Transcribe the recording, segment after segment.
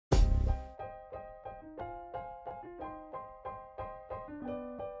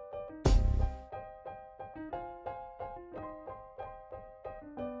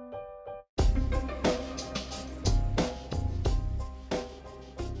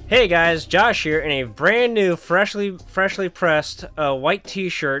Hey guys, Josh here in a brand new, freshly pressed white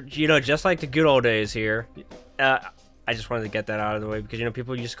t-shirt, just like the good old days here. I just wanted to get that out of the way because,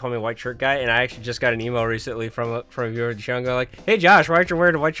 people used to call me white shirt guy, and I actually just got an email recently from a viewer of the show going like, hey Josh, why aren't you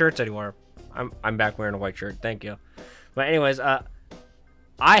wearing the white shirts anymore? I'm back wearing a white shirt, thank you. But anyways, I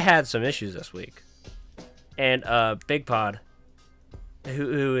had some issues this week, and Bigpod,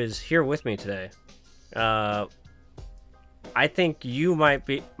 who is here with me today, I think you might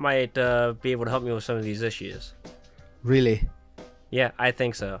be able to help me with some of these issues. Really? Yeah, I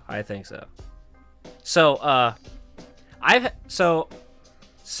think so. So,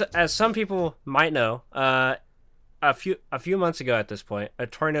 as some people might know, a few months ago at this point, a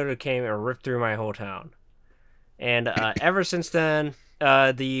tornado came and ripped through my whole town, and ever since then,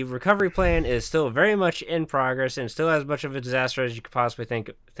 the recovery plan is still very much in progress and still as much of a disaster as you could possibly think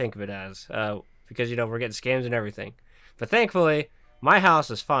of it as, because we're getting scams and everything. But thankfully, my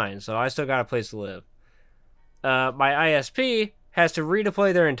house is fine, so I still got a place to live. My ISP has to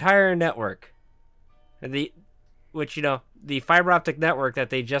redeploy their entire network. The fiber optic network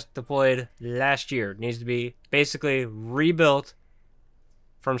that they just deployed last year needs to be basically rebuilt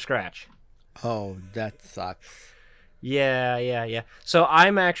from scratch. Oh, that sucks. Yeah. So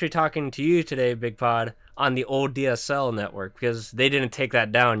I'm actually talking to you today, Bigpod, on the old DSL network because they didn't take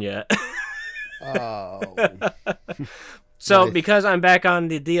that down yet. Oh. So Nice. because I'm back on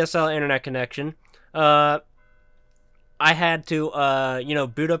the DSL internet connection, I had to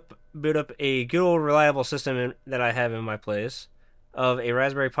boot up a good old reliable system that I have in my place of a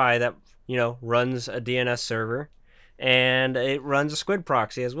Raspberry Pi that runs a DNS server, and it runs a Squid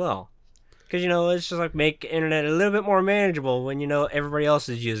proxy as well. Because it's just like make internet a little bit more manageable when everybody else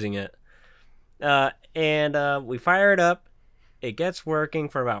is using it. And we fire it up. It gets working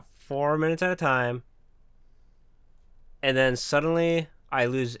for about 4 minutes at a time, and then suddenly I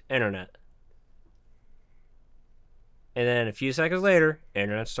lose internet. And then a few seconds later,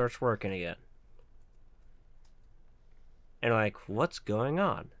 internet starts working again. And like, what's going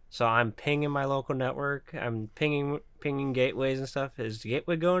on? So I'm pinging my local network. I'm pinging gateways and stuff. Is the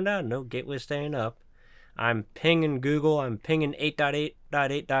gateway going down? No, gateway's staying up. I'm pinging Google. I'm pinging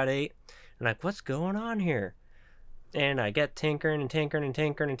 8.8.8.8. And like, what's going on here? And I get tinkering. Of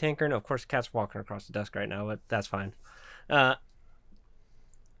course, the cat's walking across the desk right now, but that's fine. I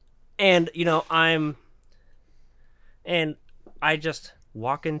just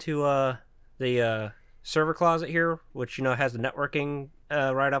walk into the server closet here, which has the networking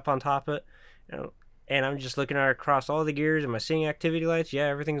right up on top of it. And I'm just looking at it across all the gears. Am I seeing activity lights? Yeah,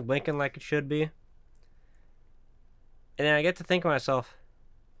 everything's blinking like it should be. And then I get to think to myself,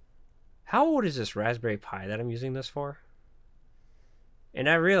 how old is this Raspberry Pi that I'm using this for? And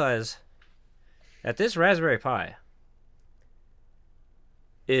I realize that this Raspberry Pi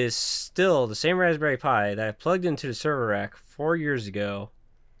is still the same Raspberry Pi that I plugged into the server rack 4 years ago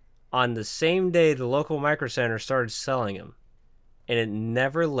on the same day the local micro center started selling them. And it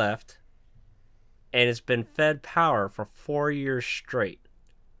never left. And it's been fed power for 4 years straight.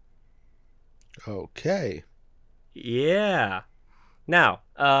 Okay. Yeah. Now,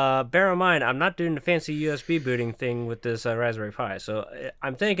 bear in mind, I'm not doing the fancy USB booting thing with this Raspberry Pi, so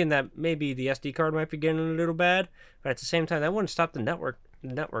I'm thinking that maybe the SD card might be getting a little bad, but at the same time, that wouldn't stop the network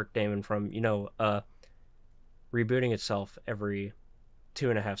daemon from, rebooting itself every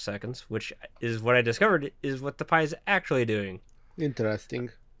 2.5 seconds, which is what I discovered is what the Pi is actually doing. Interesting.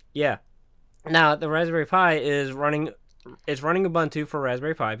 Yeah. Now, the Raspberry Pi is running Ubuntu for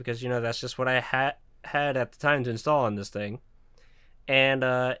Raspberry Pi because, that's just what I had at the time to install on this thing. And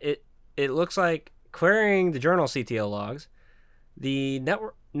it looks like querying the journal CTL logs, the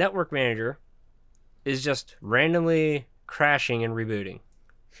network manager is just randomly crashing and rebooting.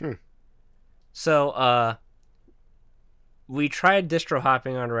 So we tried distro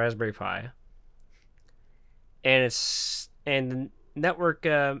hopping on Raspberry Pi, and the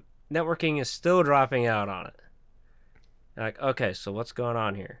networking is still dropping out on it. Like, okay, so what's going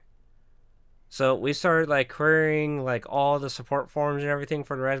on here? So we started querying all the support forms and everything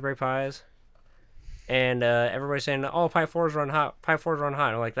for the Raspberry Pis, and everybody's saying, "Oh, Pi 4s run hot. Pi 4s run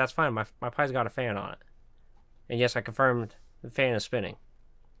hot." I'm like, "That's fine. My Pi's got a fan on it." And yes, I confirmed the fan is spinning.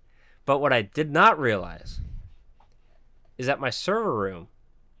 But what I did not realize is that my server room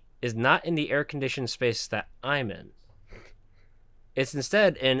is not in the air-conditioned space that I'm in. It's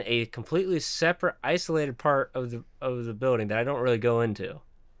instead in a completely separate, isolated part of the building that I don't really go into.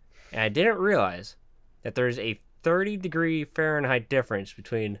 And I didn't realize that there's a 30-degree Fahrenheit difference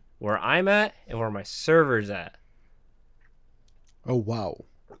between where I'm at and where my server's at. Oh, wow.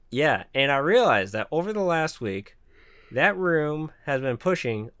 Yeah, and I realized that over the last week, that room has been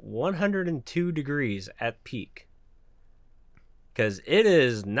pushing 102 degrees at peak. Because it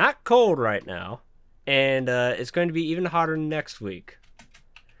is not cold right now. And it's going to be even hotter next week.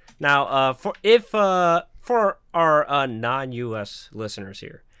 Now, for our non-US listeners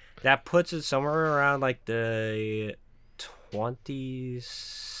here, that puts it somewhere around like the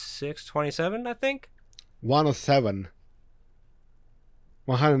 26, 27, I think. 107.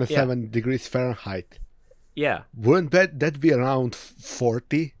 107 degrees Fahrenheit. Yeah. Wouldn't that be around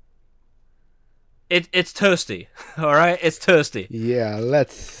 40? It's toasty. All right, it's toasty. Yeah,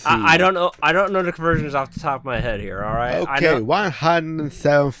 let's see. I don't know the conversions off the top of my head here. All right. Okay,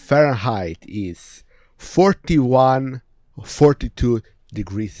 107 Fahrenheit is 41 or 42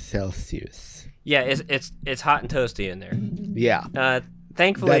 degrees Celsius. Yeah, it's hot and toasty in there. Yeah.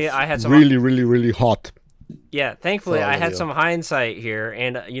 Thankfully, That's I had some really hot. Yeah, thankfully For all I of had you. some hindsight here,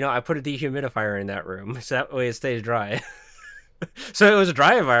 and I put a dehumidifier in that room, so that way it stays dry. So it was a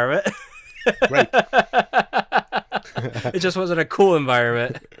dry environment. Great. It just wasn't a cool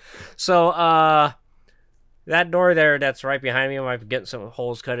environment. So that door there that's right behind me, I might be getting some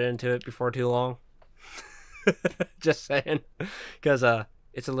holes cut into it before too long. Just saying, because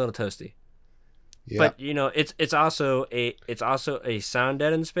it's a little toasty. Yeah. But it's also a sound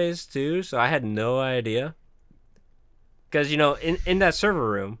deadened space too, so I had no idea. Because in that server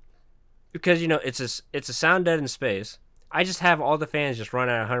room, because it's a sound deadened space. I just have all the fans just run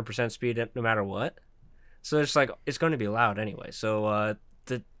at 100% speed no matter what. So it's like it's going to be loud anyway. So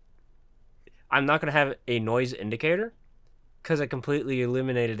I'm not going to have a noise indicator because I completely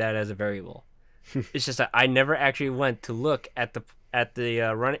eliminated that as a variable. It's just that I never actually went to look at the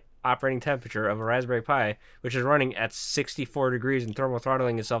running operating temperature of a Raspberry Pi, which is running at 64 degrees and thermal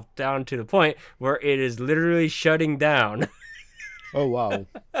throttling itself down to the point where it is literally shutting down. Oh wow.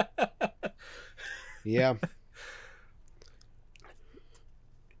 Yeah.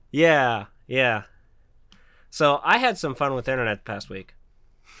 Yeah. So I had some fun with the internet the past week.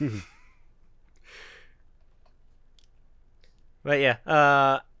 But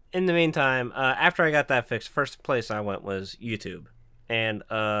yeah, in the meantime, after I got that fixed, first place I went was YouTube. And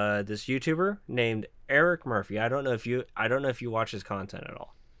this YouTuber named Eric Murphy. I don't know if you watch his content at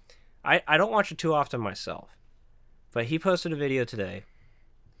all. I don't watch it too often myself. But he posted a video today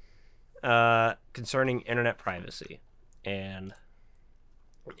concerning internet privacy. And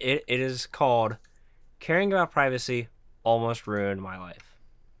it is called Caring About Privacy Almost Ruined My Life.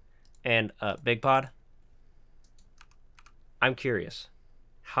 And Bigpod, I'm curious,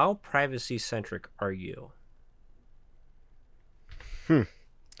 how privacy centric are you?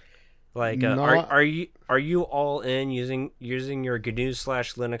 Like, No. are you all in using your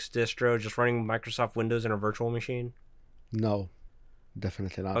GNU/Linux distro, just running Microsoft Windows in a virtual machine? No,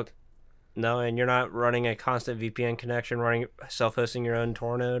 definitely not. Okay. No, and you're not running a constant VPN connection, running self-hosting your own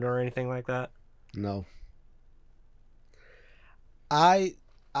Tor node or anything like that? No. I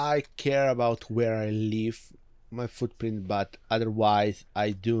care about where I live, my footprint, but otherwise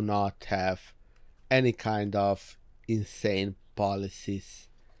I do not have any kind of insane policies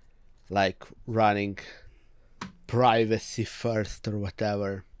like running privacy first or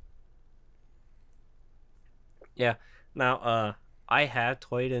whatever. Yeah. Now, I have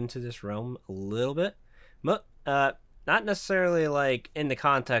toyed into this realm a little bit, but not necessarily like in the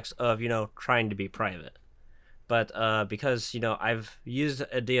context of trying to be private, but because I've used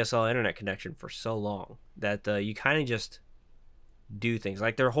a DSL internet connection for so long that you kind of just do things.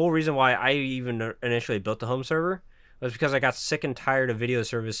 Like the whole reason why I even initially built the home server was because I got sick and tired of video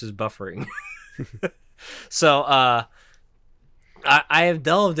services buffering. So I have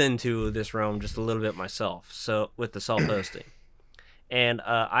delved into this realm just a little bit myself. So with the self-hosting. And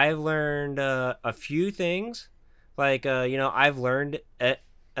I've learned a few things, like I've learned at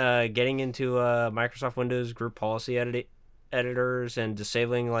getting into Microsoft Windows group policy editors and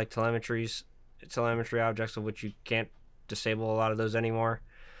disabling like telemetry objects, of which you can't disable a lot of those anymore,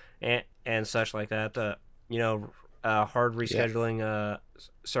 and such like that. Hard rescheduling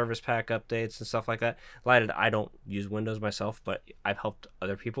service pack updates and stuff like that. I don't use Windows myself, but I've helped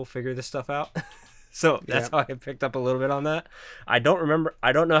other people figure this stuff out. So that's how I picked up a little bit on that. I don't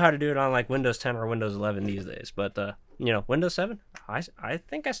know how to do it on like Windows 10 or Windows 11 these days, but Windows 7, I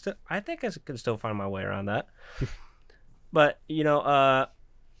think I can still find my way around that. But I've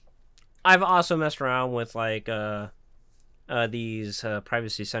also messed around with like these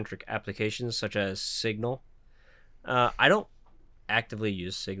privacy centric applications such as Signal. I don't actively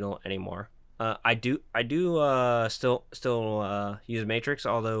use Signal anymore. I do still use Matrix,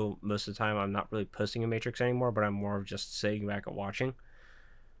 although most of the time I'm not really posting a Matrix anymore, but I'm more of just sitting back and watching.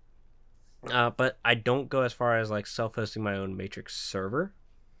 But I don't go as far as like self-hosting my own Matrix server.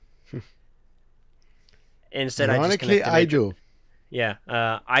 Instead, I just Ironically, connect to I Matrix. do. Yeah,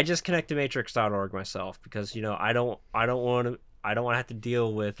 I just connect to matrix.org myself because I don't want to have to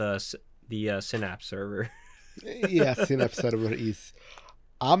deal with the Synapse server. Yeah, Synapse server is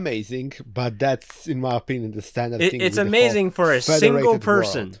amazing, but that's, in my opinion, the standard thing It's with the whole amazing for a single federated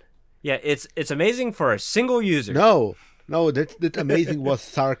person. world. Yeah, it's amazing for a single user. No, no, that amazing was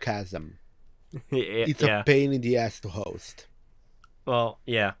sarcasm. It's a Yeah. pain in the ass to host. Well,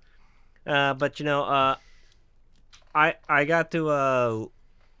 yeah. But I got to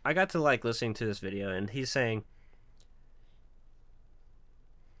like listening to this video, and he's saying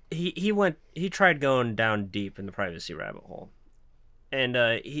he tried going down deep in the privacy rabbit hole, and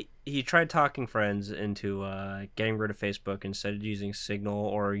he tried talking friends into getting rid of Facebook instead of using Signal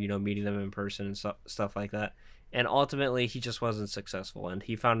or meeting them in person and stuff like that. And ultimately, he just wasn't successful, and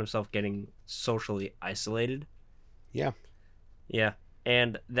he found himself getting socially isolated. Yeah. Yeah,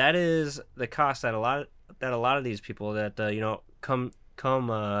 and that is the cost that a lot of these people that come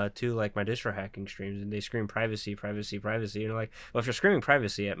to like my distro hacking streams, and they scream privacy, privacy, privacy. And like, well, if you're screaming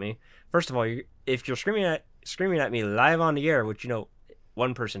privacy at me, first of all, if you're screaming at me live on the air, which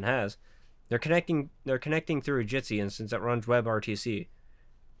one person has, they're connecting through a Jitsi instance that runs WebRTC.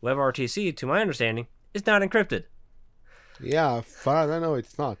 WebRTC, to my understanding, is not encrypted. Yeah, far as I know,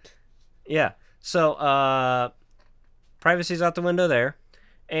 it's not. Yeah, so privacy's out the window there.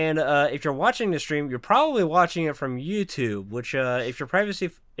 And if you're watching the stream, you're probably watching it from YouTube, which if you're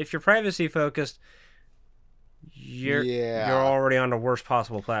privacy focused, you're already on the worst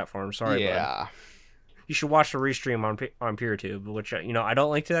possible platform. Sorry, bud. You should watch the restream on PeerTube, which I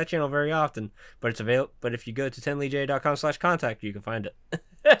don't link to that channel very often, but it's available. But if you go to 10leej.com/contact, you can find it.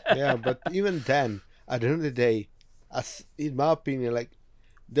 Yeah, but even then, at the end of the day, as in my opinion, like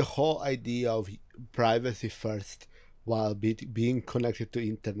the whole idea of privacy first while being connected to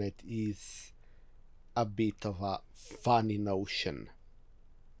internet is a bit of a funny notion.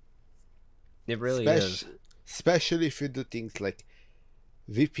 It really is. Especially if you do things like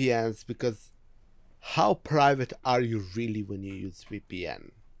VPNs, because how private are you really when you use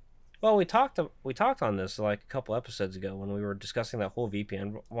VPN? Well, we talked on this like a couple episodes ago when we were discussing that whole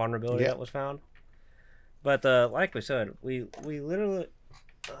VPN vulnerability that was found. But like we said, we literally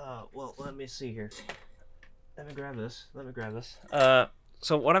well, let me see here. Let me grab this.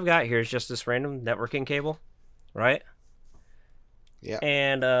 So what I've got here is just this random networking cable, right? Yeah.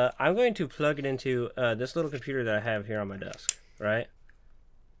 And I'm going to plug it into this little computer that I have here on my desk, right?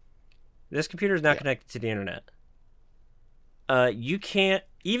 This computer is now connected to the internet. You can't,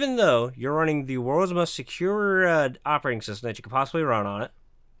 even though you're running the world's most secure operating system that you could possibly run on it,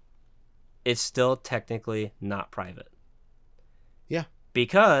 it's still technically not private. Yeah.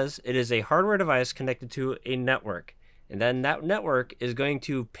 Because it is a hardware device connected to a network. And then that network is going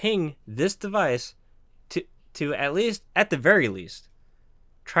to ping this device to at the very least,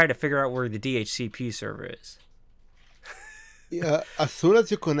 try to figure out where the DHCP server is. Yeah, as soon as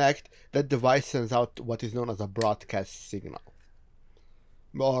you connect, that device sends out what is known as a broadcast signal.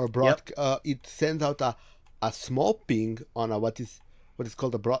 Or it sends out a small ping on what is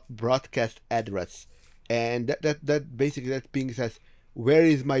called a broadcast address, and that basically that ping says, where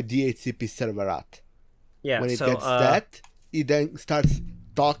is my DHCP server at? Yeah. When it gets that, it then starts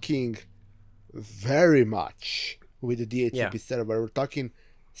talking very much with the DHCP server. We're talking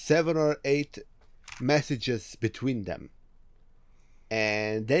 7 or 8 messages between them,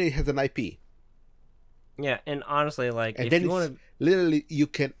 and then it has an IP. Yeah, and honestly, like, and if then you want to, you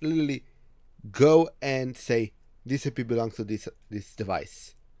can literally go and say this IP belongs to this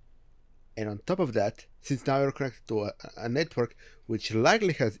device. And on top of that, since now you're connected to a network which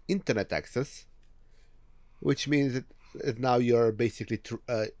likely has internet access, which means that now you're basically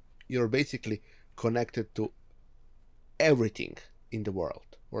connected to everything in the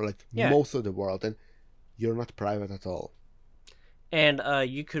world, or like most of the world, and you're not private at all. And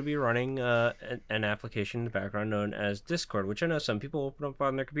you could be running an application in the background known as Discord, which I know some people open up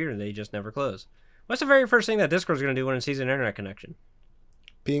on their computer and they just never close. What's the very first thing that Discord's going to do when it sees an internet connection?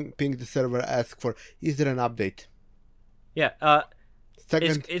 Ping the server, ask for, is there an update? Yeah.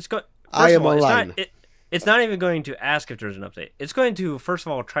 Second, I am online. It's not even going to ask if there's an update. It's going to, first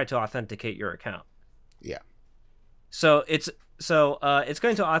of all, try to authenticate your account. Yeah. So it's going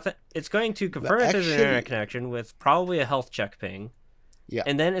to confirm if there's an internet connection with probably a health check ping. Yeah.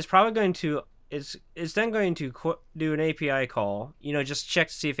 And then it's probably going to it's then going to do an API call. Just check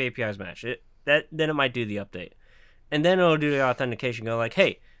to see if APIs match it. Then it might do the update, and then it'll do the authentication. Go like,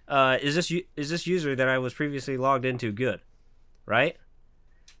 hey, is this user that I was previously logged into good, right?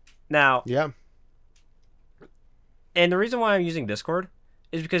 Now, Yeah. and the reason why I'm using Discord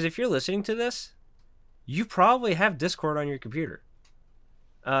is because if you're listening to this, you probably have Discord on your computer.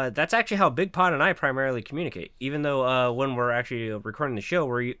 That's actually how Bigpod and I primarily communicate. Even though when we're actually recording the show,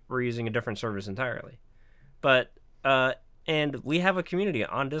 we're using a different service entirely. But and we have a community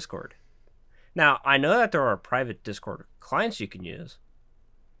on Discord. Now I know that there are private Discord clients you can use,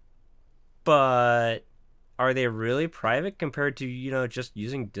 but are they really private compared to just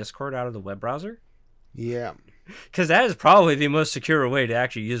using Discord out of the web browser? Yeah. Because that is probably the most secure way to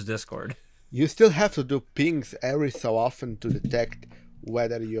actually use Discord. You still have to do pings every so often to detect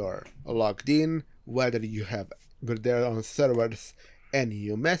whether you're logged in, whether there on servers any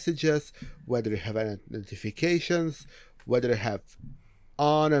new messages, whether you have any notifications, whether you have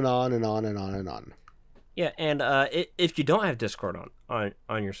on and on and on and on and on. Yeah, and if you don't have Discord on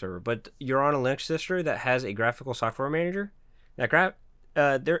your server, but you're on a Linux distro that has a graphical software manager,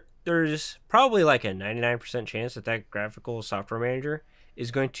 there's probably like a 99% chance that graphical software manager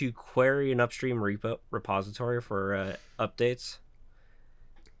is going to query an upstream repository for updates.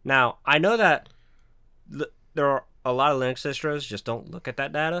 Now, I know that there are a lot of Linux distros just don't look at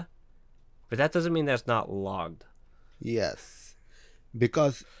that data, but that doesn't mean that's not logged. Yes,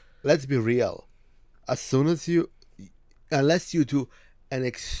 because let's be real, unless you do an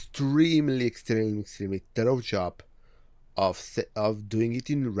extremely thorough job of doing it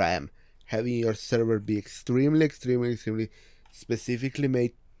in RAM, having your server be extremely specifically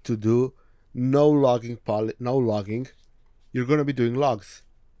made to do no logging, you're going to be doing logs,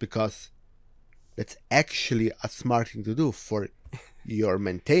 because that's actually a smart thing to do for your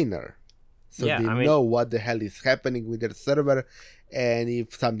maintainer. So Yeah, they know what the hell is happening with their server, and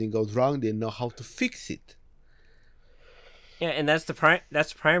if something goes wrong, they know how to fix it. Yeah, and that's the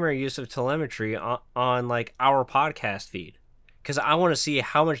primary use of telemetry on like our podcast feed, because I want to see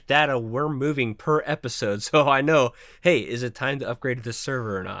how much data we're moving per episode, so I know, hey, is it time to upgrade this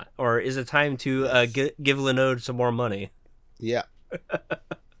server or not, or is it time to give Linode some more money? Yeah.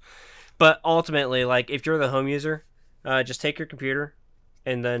 But ultimately, like if you're the home user, just take your computer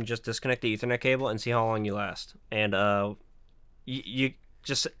and then just disconnect the Ethernet cable and see how long you last. And you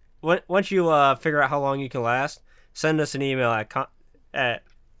just once you figure out how long you can last, send us an email at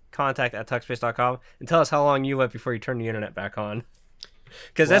contact@tuckspace.com and tell us how long you went before you turned the internet back on.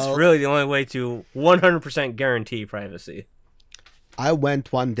 Because that's really the only way to 100% guarantee privacy. I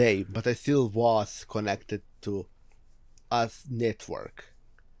went one day, but I still was connected to a network.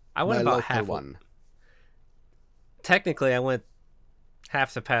 I went my about local half one. Technically, I went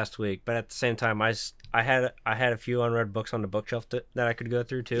half the past week, but at the same time, I had a few unread books on the bookshelf that I could go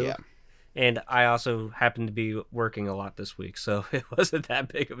through too. Yeah. And I also happened to be working a lot this week, so it wasn't that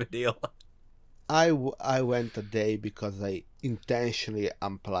big of a deal. I went a day because I intentionally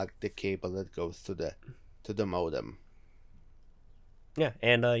unplugged the cable that goes to the modem. Yeah,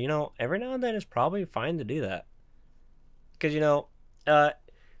 and every now and then it's probably fine to do that, because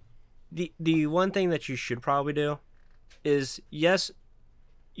the one thing that you should probably do is, yes,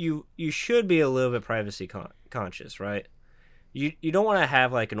 you should be a little bit privacy conscious, right? You don't want to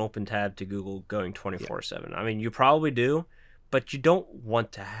have like an open tab to Google going 24/7. I mean, you probably do, but you don't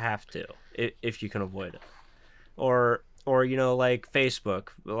want to have to if you can avoid it. Or like Facebook,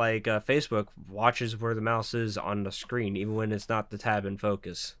 Facebook watches where the mouse is on the screen even when it's not the tab in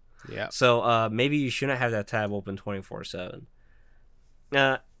focus. Yeah. So maybe you shouldn't have that tab open 24/7.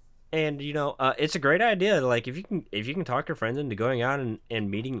 And it's a great idea. Like if you can talk your friends into going out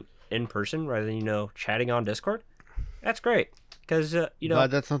and meeting in person rather than chatting on Discord, that's great. Because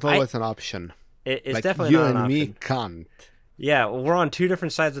but that's not always an option. It's like definitely not an option. You and me can't. Yeah, we're on two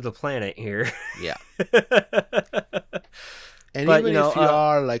different sides of the planet here. Yeah. And But, even if you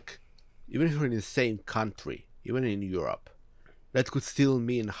are even if you're in the same country, even in Europe, that could still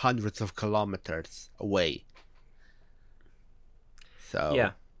mean hundreds of kilometers away. So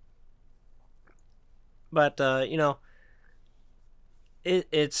yeah. But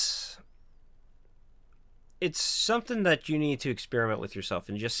it's something that you need to experiment with yourself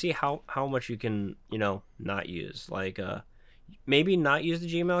and just see how much you can not use. Like maybe not use the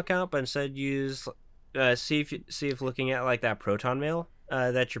Gmail account, but instead use see if looking at like that Proton Mail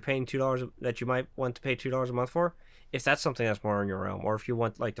that you're paying $2, that you might want to pay $2 a month for, if that's something that's more in your realm, or if you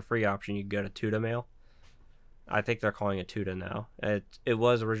want like the free option, you go to Tuda Mail. I think they're calling it Tuda now. It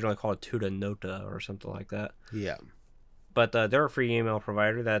was originally called Tuda Nota or something like that. Yeah. But they're a free email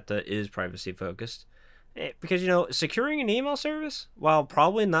provider that is privacy focused. Because, securing an email service, while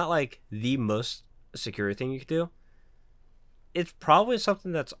probably not like the most secure thing you could do, it's probably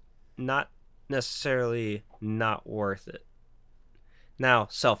something that's not necessarily not worth it. Now,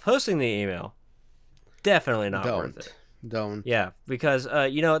 self-hosting the email, definitely not worth it. Don't. Yeah, because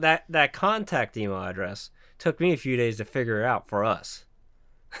you know, that contact email address took me a few days to figure out for us.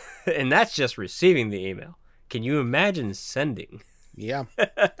 And that's just receiving the email. Can you imagine sending? Yeah.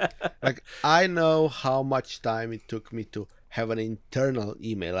 Like, I know how much time it took me to have an internal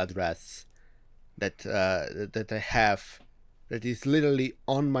email address that I have that is literally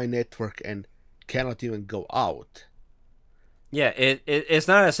on my network and cannot even go out. Yeah, it's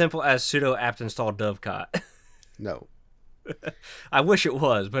not as simple as sudo apt install dovecot. No. I wish it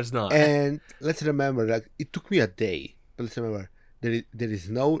was, but it's not. And let's remember that it took me a day. But let's remember there is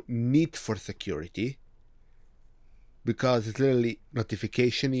no need for security because it's literally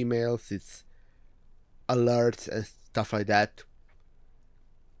notification emails, it's alerts and stuff like that.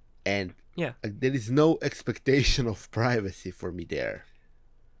 And Yeah, there is no expectation of privacy for me there.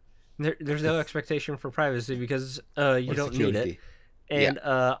 there's no expectation for privacy because you don't need it. And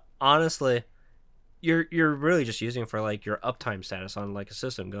honestly, you're really just using it for like your uptime status on like a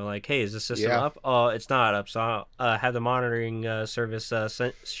system. Go like, hey, is this system up? Oh, it's not up. So I'll have the monitoring service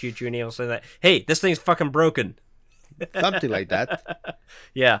shoot you an email saying that, hey, this thing's fucking broken. Something like that.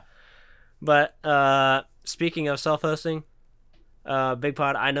 Yeah, but speaking of self-hosting,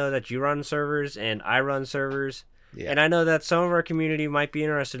 Bigpod, I know that you run servers and I run servers, and I know that some of our community might be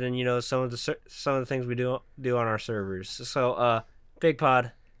interested in, you know, some of the things we do on our servers. So,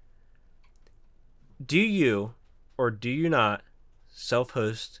 Bigpod, do you or do you not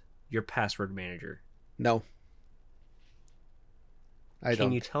self-host your password manager? No. I don't.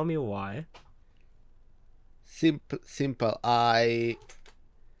 Can you tell me why? Simple. I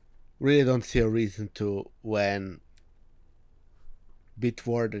really don't see a reason to when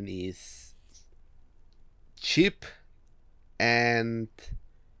Bitwarden is cheap and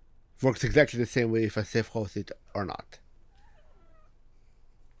works exactly the same way if I self-host it or not.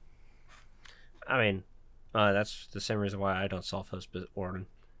 I mean, that's the same reason why I don't self-host Bitwarden.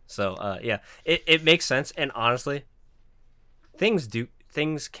 So, yeah, it makes sense. And honestly, things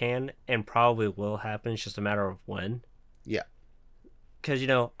can and probably will happen. It's just a matter of when. Yeah. Because, you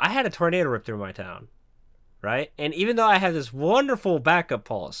know, I had a tornado rip through my town, right? And even though I have this wonderful backup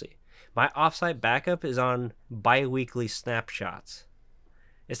policy, my offsite backup is on bi-weekly snapshots.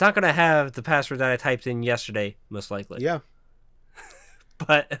 It's not going to have the password that I typed in yesterday, most likely. Yeah.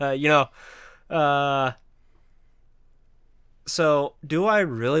 But, you know, so do I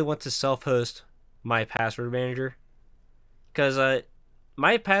really want to self-host my password manager? Because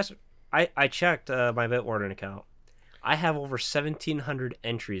my I checked my Bitwarden account. I have over 1,700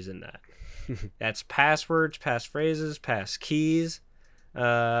 entries in that. That's passwords, passphrases, pass keys,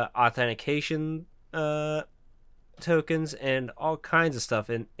 authentication tokens, and all kinds of stuff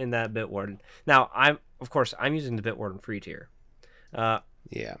in that Bitwarden. Now, I'm using the Bitwarden free tier.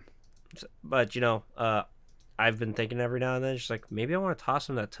 Yeah. But you know, I've been thinking every now and then, just like maybe I want to toss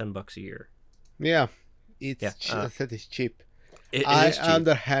them that $10 a year. Yeah, it's that is cheap. It is cheap. On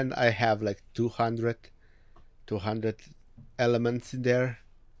the other hand, I have like 200 elements in there,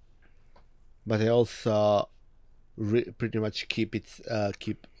 but I also pretty much keep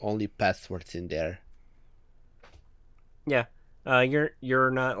only passwords in there. Yeah,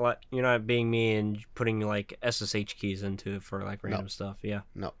 you're not being me and putting like SSH keys into it for like random stuff. Yeah,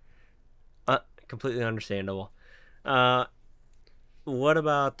 no, completely understandable. What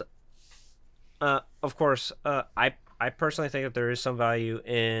about? Of course, I personally think that there is some value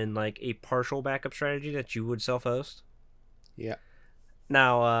in like a partial backup strategy that you would self-host. Yeah.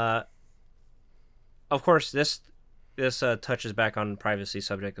 Now, of course, this touches back on privacy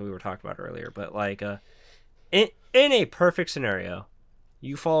subject that we were talking about earlier, but like, in a perfect scenario,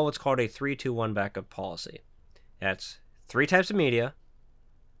 you follow what's called a 3-2-1 backup policy. That's 3 types of media,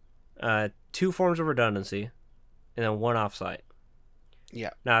 2 forms of redundancy, and then 1 offsite.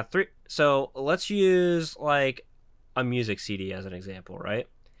 Yeah. Now, so let's use like a music CD as an example, right?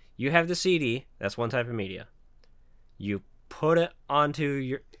 You have the CD, that's 1 type of media. You put it onto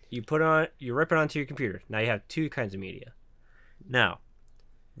you rip it onto your computer. Now you have 2 kinds of media. Now,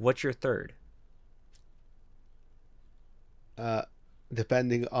 what's your third?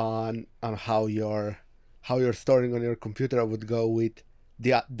 Depending on how you're storing on your computer, I would go with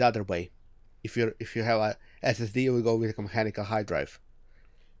the other way. If you have a SSD, you would go with a mechanical hard drive.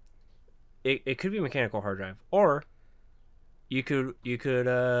 It could be a mechanical hard drive, or you could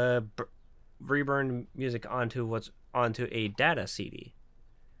reburn music onto a data CD,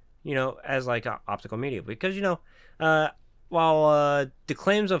 you know, as like optical media, because you know, while the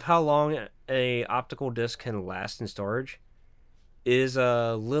claims of how long a optical disc can last in storage is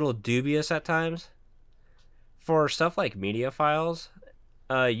a little dubious at times, for stuff like media files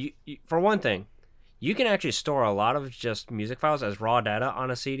for one thing, you can actually store a lot of just music files as raw data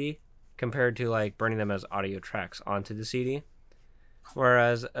on a CD compared to like burning them as audio tracks onto the CD.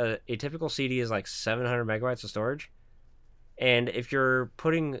 Whereas a typical CD is like 700 megabytes of storage, and if your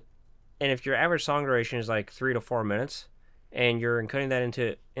average song duration is like 3 to 4 minutes, and you're encoding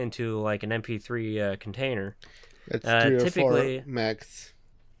that into like an MP3 container, That's 3 typically or 4 megs,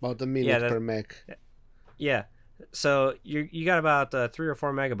 about a minute per meg. Yeah, so you got about 3 or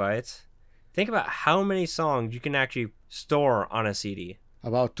 4 megabytes. Think about how many songs you can actually store on a CD.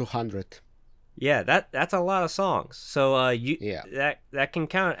 About 200. Yeah, that's a lot of songs. So Yeah. that can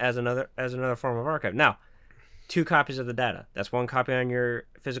count as another form of archive. Now, 2 copies of the data. That's 1 copy on your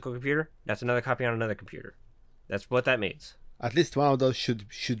physical computer. That's another copy on another computer. That's what that means. At least one of those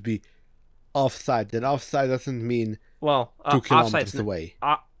should be offsite. And offsite doesn't mean 2 kilometers away.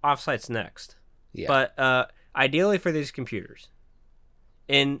 Offsite's next. Yeah. But ideally for these computers,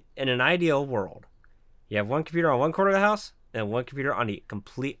 in an ideal world, you have 1 computer on one corner of the house and 1 computer on the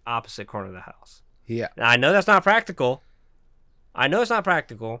complete opposite corner of the house. Yeah. Now, I know that's not practical.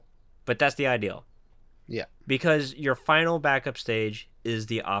 But that's the ideal. Yeah. Because your final backup stage is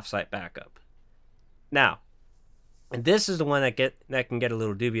the offsite backup. Now, and this is the one that can get a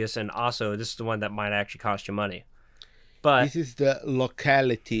little dubious, and also this is the one that might actually cost you money. But this is the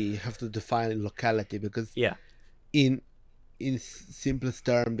locality. You have to define locality, because in simplest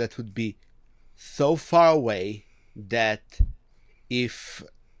term, that would be so far away that if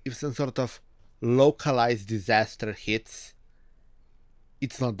some sort of localized disaster hits,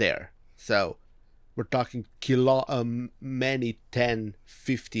 it's not there. So we're talking many 10,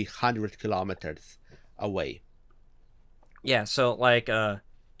 50, 100 kilometers away. Yeah, so like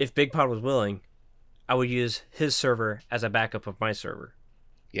if Bigpod was willing, I would use his server as a backup of my server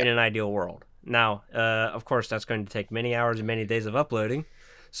in an ideal world. Now, of course, that's going to take many hours and many days of uploading,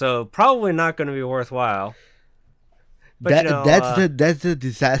 so probably not going to be worthwhile. But that's the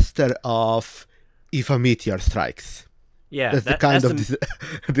disaster of if a meteor strikes. Yeah, that's the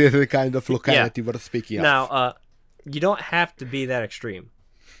kind of locality we're speaking of. Now, you don't have to be that extreme,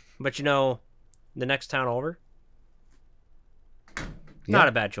 but the next town over, not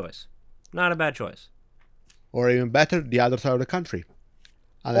a bad choice. Not a bad choice. Or even better, the other side of the country.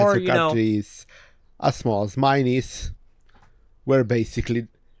 Unless your country is as small as mine is, where basically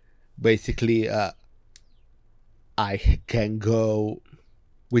I can go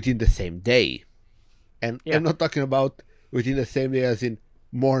within the same day. And I'm not talking about within the same day as in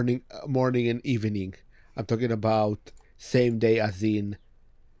morning and evening. I'm talking about same day as in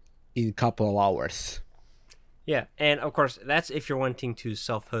couple of hours. Yeah, and of course, that's if you're wanting to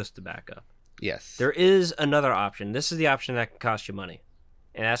self-host the backup. Yes. There is another option. This is the option that can cost you money,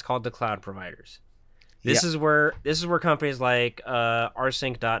 and that's called the cloud providers. This is where companies like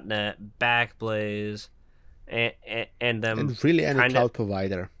rsync.net, Backblaze, and them and really any cloud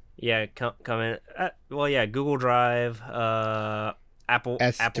provider. Yeah, come in. Google Drive, Apple's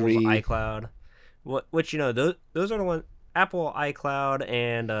iCloud. Which those are the ones. Apple iCloud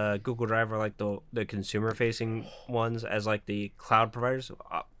and Google Drive are like the consumer facing ones as like the cloud providers.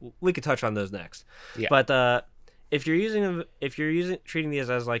 We could touch on those next. Yeah. But if you're treating these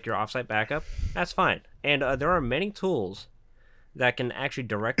as like your offsite backup, that's fine. And there are many tools that can actually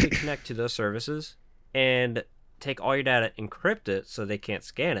directly connect to those services and take all your data, encrypt it so they can't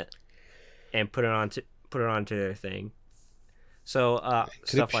scan it, and put it onto their thing. So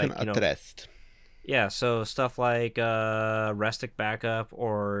stuff like at rest. Yeah, so stuff like Restic Backup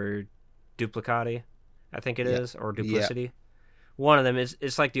or Duplicati, I think it is, or Duplicity. Yeah. One of them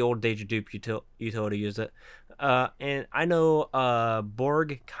it's like the old DataDup utility used it. And I know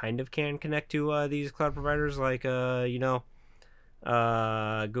Borg kind of can connect to these cloud providers like Google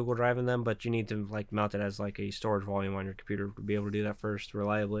Drive and them, but you need to like mount it as like a storage volume on your computer to be able to do that first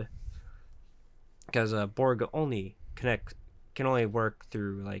reliably. Because Borg can only work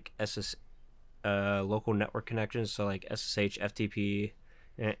through like local network connections, so like SSH, FTP,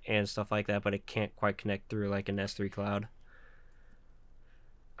 and stuff like that, but it can't quite connect through like an S3 cloud.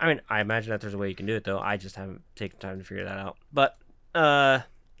 I mean, I imagine that there's a way you can do it, though. I just haven't taken time to figure that out. But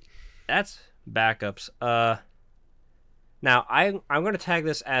that's backups. Now, I'm going to tag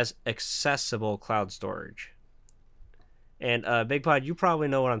this as accessible cloud storage. And Bigpod, you probably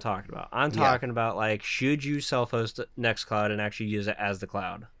know what I'm talking about. I'm talking about, like, should you self-host Nextcloud and actually use it as the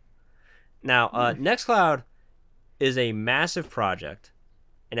cloud? Now, Nextcloud is a massive project,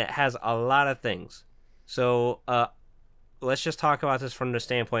 and it has a lot of things. So, let's just talk about this from the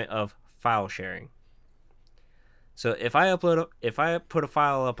standpoint of file sharing. So, if I want to put a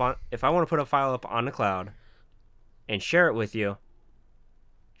file up on the cloud and share it with you,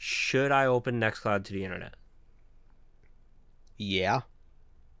 should I open Nextcloud to the internet? Yeah,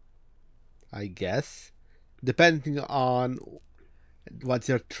 I guess. Depending on what's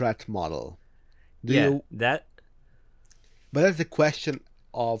your threat model. That. But that's a question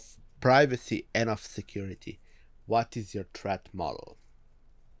of privacy and of security. What is your threat model?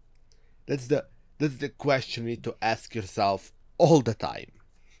 That's the question you need to ask yourself all the time.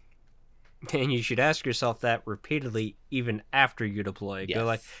 And you should ask yourself that repeatedly, even after you deploy. Yes. Go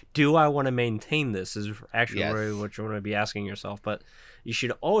like, do I want to maintain this? Is actually Yes. really what you want to be asking yourself. But you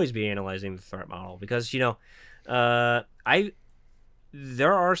should always be analyzing the threat model because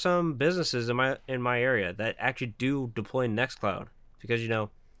there are some businesses in my area that actually do deploy Nextcloud because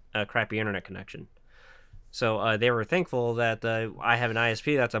a crappy internet connection. So they were thankful that I have an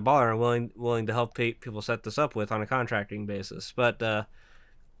ISP that's a baller and willing to help people set this up with on a contracting basis. But a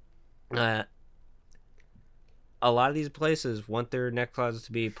lot of these places want their Nextclouds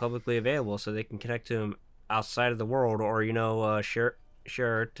to be publicly available so they can connect to them outside of the world or share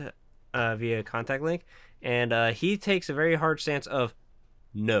it via contact link. And he takes a very hard stance of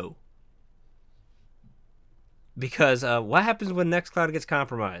no. Because what happens when Nextcloud gets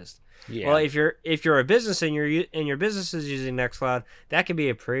compromised? Yeah. Well, if you're a business and your business is using Nextcloud, that can be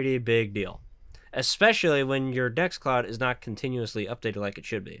a pretty big deal, especially when your Nextcloud is not continuously updated like it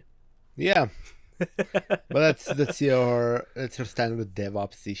should be. Yeah. But that's your standard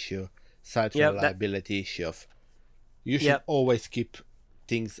DevOps issue, site reliability issue of you should always keep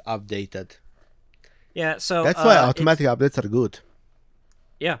things updated. Yeah, so that's why automatic updates are good.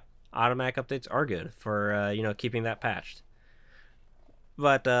 Yeah, automatic updates are good for keeping that patched.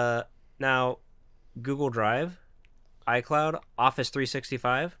 But now, Google Drive, iCloud, Office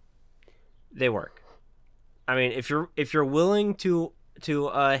 365, they work. I mean, if you're willing to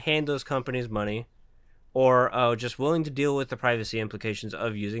hand those companies money, or just willing to deal with the privacy implications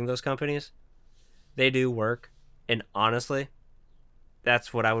of using those companies, they do work. And honestly,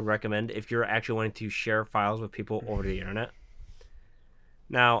 that's what I would recommend if you're actually wanting to share files with people over the internet.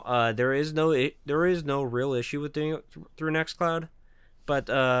 Now, there is no real issue with doing it through Nextcloud, but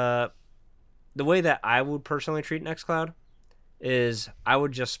the way that I would personally treat Nextcloud is I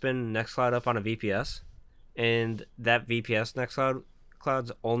would just spin Nextcloud up on a VPS, and that VPS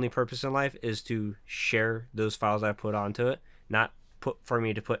Nextcloud's only purpose in life is to share those files I put onto it, not for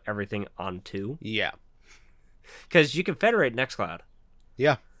me to put everything onto. Yeah. Because you can federate Nextcloud.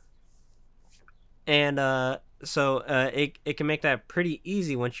 Yeah. And so it can make that pretty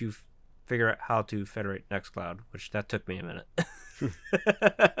easy once you figure out how to federate Nextcloud, which that took me a minute.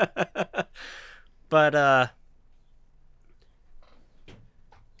 But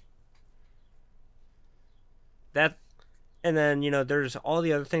that, and then there's all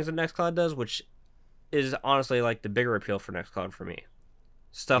the other things that Nextcloud does, which is honestly like the bigger appeal for Nextcloud for me.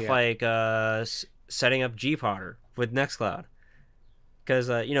 Stuff like setting up Gpodder with Nextcloud, because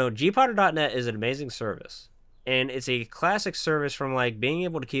gpodder.net is an amazing service, and it's a classic service from like being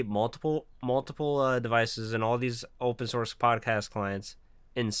able to keep multiple devices and all these open source podcast clients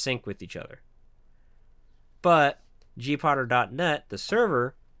in sync with each other. But gpodder.net, the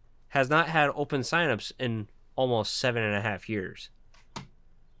server, has not had open signups in almost 7.5 years.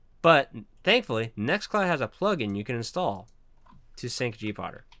 But thankfully, Nextcloud has a plugin you can install to sync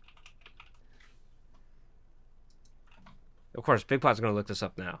Gpodder. Of course, Bigpod's going to look this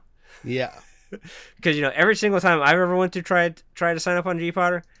up now. Yeah. Because every single time I've ever went to try to sign up on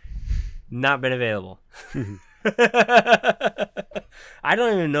Gpodder, not been available. I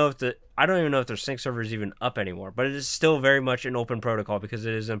don't even know if their sync server is even up anymore, but it is still very much an open protocol because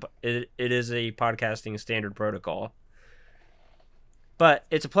it is a podcasting standard protocol. But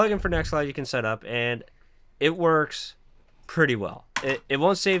it's a plugin for Nextcloud you can set up, and it works pretty well. It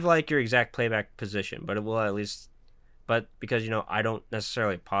won't save like your exact playback position, but it will at least. But because I don't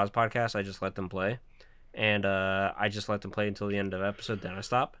necessarily pause podcasts, I just let them play, and I just let them play until the end of the episode, then I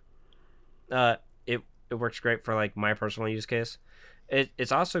stop. It works great for like my personal use case.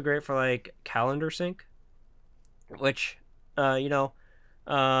 It's also great for like calendar sync, which I know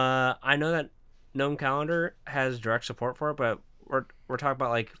that GNOME Calendar has direct support for it, but we're talking about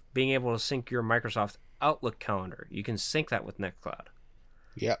like being able to sync your Microsoft Outlook calendar. You can sync that with Nextcloud.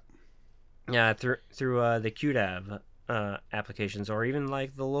 Yep. Yeah, through the QDAV applications, or even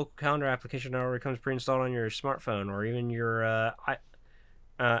like the local calendar application that already comes pre-installed on your smartphone, or even your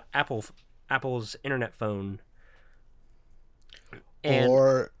Apple's internet phone. And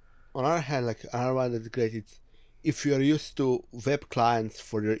or on our hand, like another one that's great, it's if you're used to web clients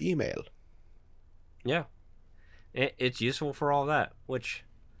for your email. Yeah, it's useful for all that. Which,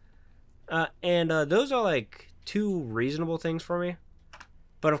 and those are like two reasonable things for me.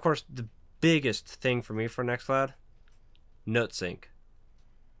 But of course, the biggest thing for me for Nextcloud, Note Sync.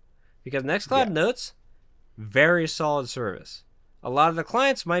 Because Nextcloud Yeah. Notes, very solid service. A lot of the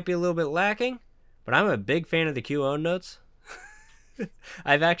clients might be a little bit lacking, but I'm a big fan of the QO notes.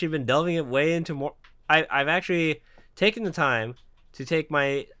 I've actually been delving it way into more. I've actually taken the time to take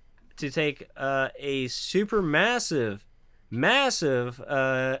a super massive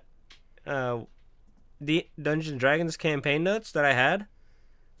the Dungeons and Dragons campaign notes that I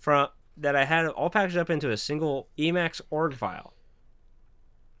had all packaged up into a single Emacs org file.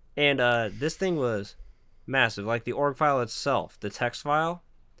 And this thing was massive. Like the org file itself, the text file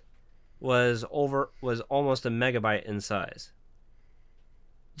was almost a megabyte in size.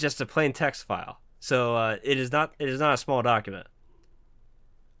 Just a plain text file. So it is not a small document.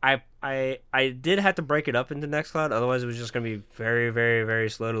 I did have to break it up into Nextcloud, otherwise it was just going to be very, very, very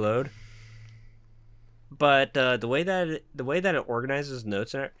slow to load. But the way that it organizes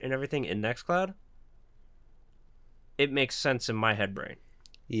notes and everything in Nextcloud, it makes sense in my head brain.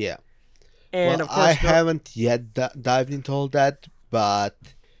 Yeah. And well, of course, I haven't yet dived into all that, but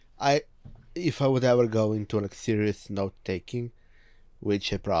if I would ever go into like serious note taking,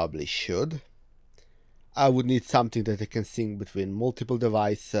 which I probably should, I would need something that I can sync between multiple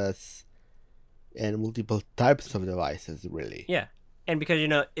devices and multiple types of devices, really. Yeah, and because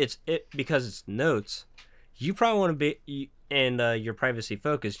because it's notes, you probably want to be your privacy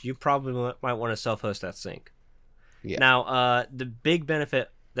focused. You probably might want to self-host that sync. Yeah. Now, the big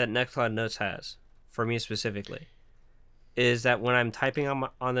benefit that Nextcloud Notes has, for me specifically, is that when I'm typing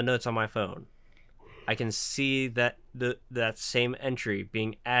on the notes on my phone, I can see that that same entry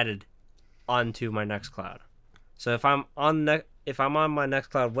being added onto my Nextcloud. So if I'm on my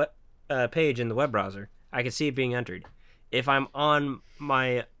Nextcloud page in the web browser, I can see it being entered. If I'm on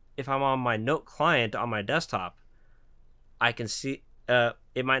my Note client on my desktop, I can see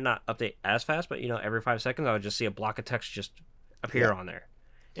it might not update as fast, but every 5 seconds I'll just see a block of text just appear on there.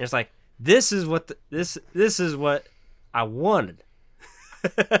 And it's like, this is what this is what I wanted.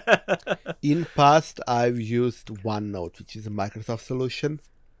 In past, I've used OneNote, which is a Microsoft solution,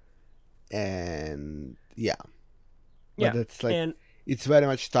 and but it's like it's very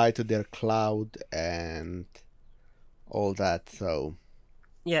much tied to their cloud and all that. So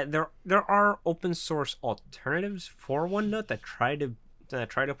there are open source alternatives for OneNote that try to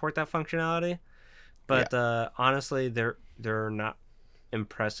port that functionality, but honestly, they're not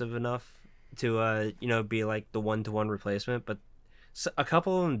impressive enough to be like the one-to-one replacement. But a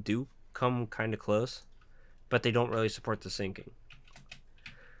couple of them do come kind of close, but they don't really support the syncing.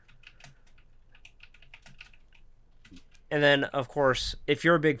 And then, of course, if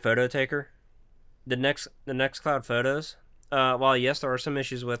you're a big photo taker, the Nextcloud Photos, while yes, there are some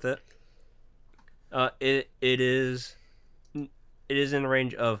issues with it, it is in the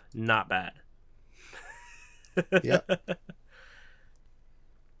range of not bad. Yeah.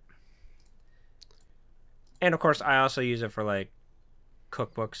 And of course, I also use it for like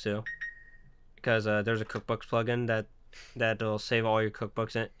cookbooks too, because there's a cookbooks plugin that will save all your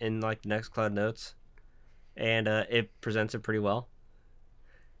cookbooks in like Nextcloud Notes, and it presents it pretty well.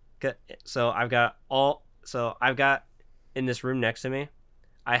 So I've got in this room next to me,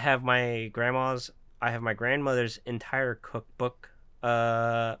 I have my grandmother's entire cookbook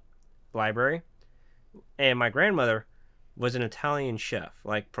library, and my grandmother was an Italian chef,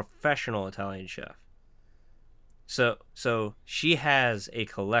 like professional Italian chef. So she has a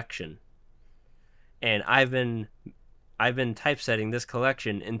collection, and I've been typesetting this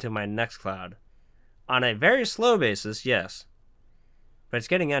collection into my Nextcloud on a very slow basis, yes, but it's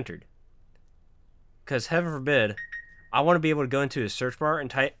getting entered. Because heaven forbid, I want to be able to go into a search bar and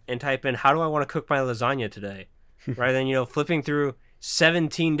type in how do I want to cook my lasagna today, rather than flipping through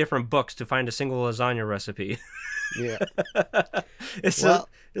 17 different books to find a single lasagna recipe. Yeah.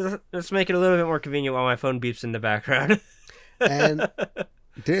 Let's make it a little bit more convenient while my phone beeps in the background. And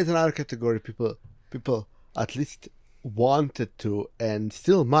there is another category people at least wanted to and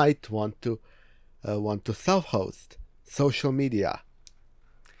still might want to self-host social media.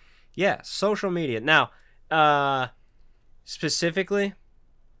 Yeah, social media. Now, specifically,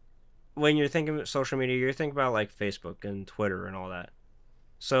 when you're thinking about social media, you're thinking about like Facebook and Twitter and all that.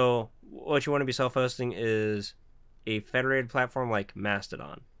 So what you want to be self-hosting is a federated platform like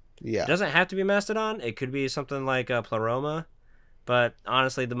Mastodon. Yeah. It doesn't have to be Mastodon. It could be something like Pleroma, but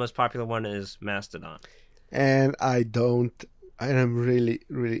honestly, the most popular one is Mastodon. And I don't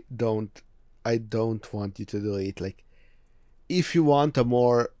want you to do it. Like, if you want a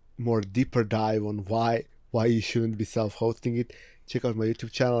more deeper dive on why you shouldn't be self-hosting it, check out my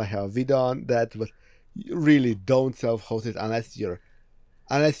YouTube channel. I have a video on that, but you really don't self-host it unless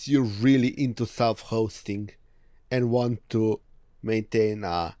unless you're really into self-hosting and want to maintain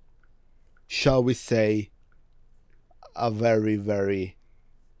a, shall we say, a very, very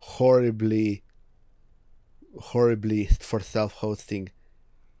horribly for self-hosting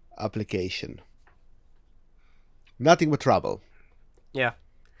application. Nothing but trouble. Yeah.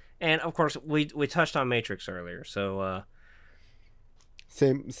 And of course we touched on Matrix earlier, so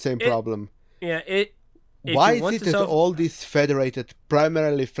same problem. Yeah, Why is it that all these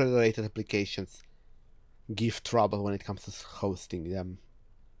primarily federated applications give trouble when it comes to hosting them?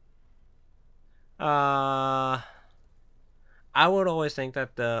 I would always think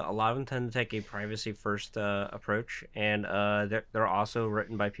that a lot of them tend to take a privacy first approach, and they're also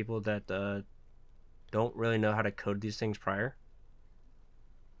written by people that don't really know how to code these things prior.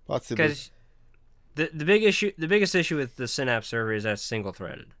 Possibly. Because the biggest issue with the Synapse server is that it's single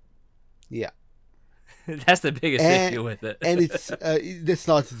threaded. Yeah. That's the biggest issue with it. And it's that's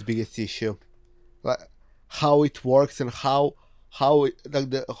not its biggest issue. Like how it works and how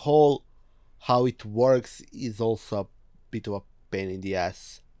it works is also a bit of a pain in the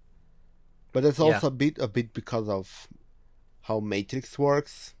ass. But that's also a bit because of how Matrix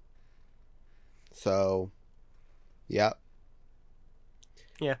works. So yeah.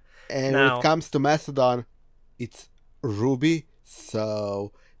 Yeah. And when it comes to Mastodon, it's Ruby,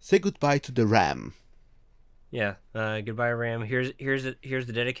 so say goodbye to the RAM. Yeah, goodbye RAM. Here's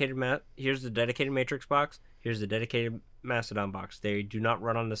the dedicated Matrix box. Here's the dedicated Mastodon box. They do not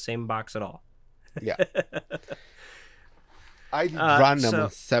run on the same box at all. Yeah. I did run them on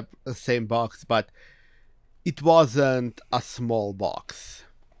the same box, but it wasn't a small box.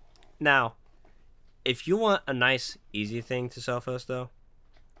 Now, if you want a nice, easy thing to self-host, though,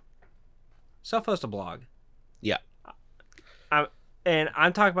 self-host a blog. Yeah. And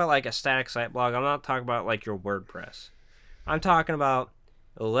I'm talking about like a static site blog. I'm not talking about like your WordPress. I'm talking about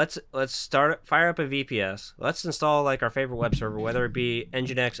let's fire up a VPS. Let's install like our favorite web server, whether it be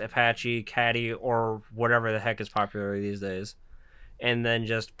Nginx, Apache, Caddy, or whatever the heck is popular these days. And then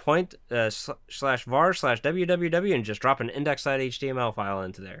just point /var/www and just drop an index.html file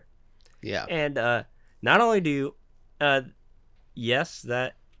into there. Yeah. And not only do you, yes,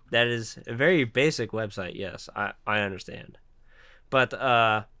 that is a very basic website. Yes, I understand. But,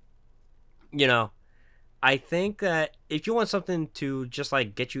 you know, I think that if you want something to just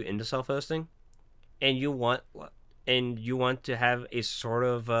like get you into self-hosting, and you want to have a sort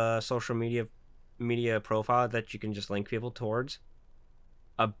of social media profile that you can just link people towards,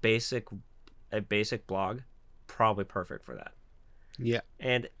 a basic blog, probably perfect for that. Yeah.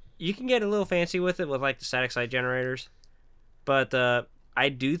 And you can get a little fancy with it with like the static site generators, but I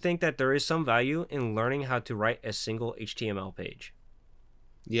do think that there is some value in learning how to write a single HTML page.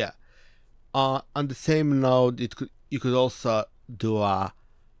 Yeah. On the same note, you could also do a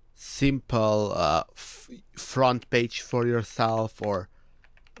simple front page for yourself or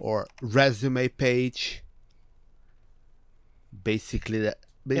resume page. Basically,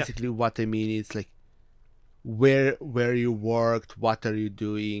 what I mean is like where you worked, what are you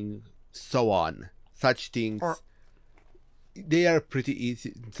doing, so on. Such things. They are pretty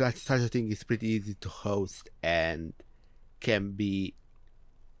easy. Such a thing is pretty easy to host and can be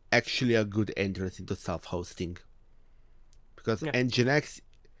actually a good entrance into self-hosting, because Nginx,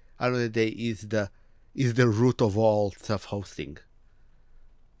 at the end of the day, is the root of all self-hosting.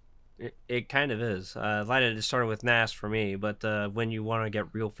 It kind of is. It started with NAS for me, but when you want to get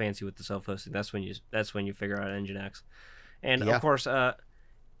real fancy with the self-hosting, that's when you figure out Nginx. And of course,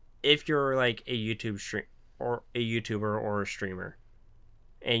 if you're like a YouTuber or a streamer,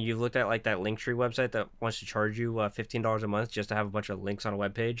 and you looked at like that Linktree website that wants to charge you $15 a month just to have a bunch of links on a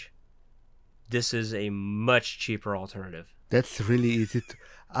web page, this is a much cheaper alternative. That's really easy to...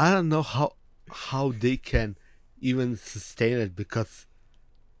 I don't know how they can even sustain it, because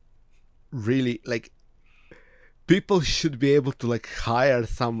really, like, people should be able to like hire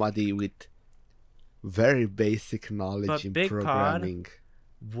somebody with very basic knowledge in programming.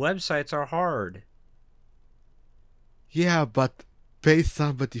 Websites are hard. Yeah, but pay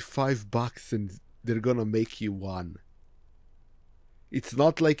somebody $5 and they're gonna make you one. It's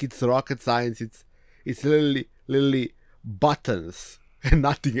not like it's rocket science. It's literally buttons and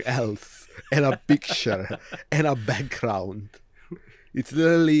nothing else, and a picture and a background. It's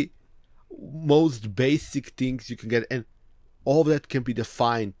literally most basic things you can get, and all of that can be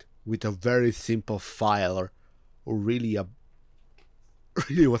defined with a very simple file or really a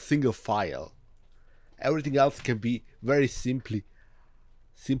single file. Everything else can be very simply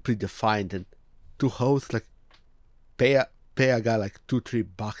defined, and to host, like, pay a guy like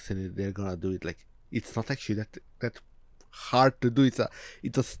 $2-3 and they're gonna do it. Like, it's not actually that hard to do.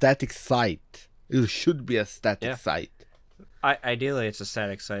 It's a static site. It should be a static site. Ideally, it's a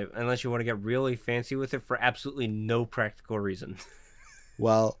static site, unless you want to get really fancy with it for absolutely no practical reason.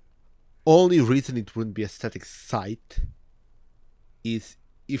 Well, only reason it wouldn't be a static site is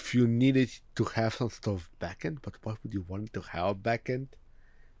if you needed to have some sort of backend. But what would you want to have a backend?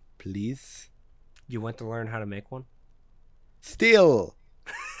 Please? You want to learn how to make one? Still!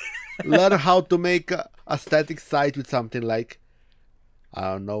 Learn how to make a static site with something like,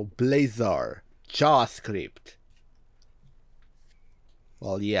 I don't know, Blazor, JavaScript.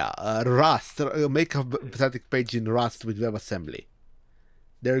 Well, yeah, Rust. Make a static page in Rust with WebAssembly.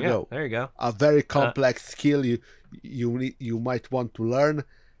 There you go. There you go. A very complex skill you might want to learn,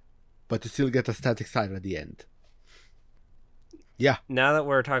 but you still get a static site at the end. Yeah. Now that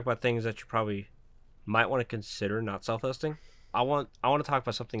we're talking about things that you probably might want to consider not self-hosting, I want to talk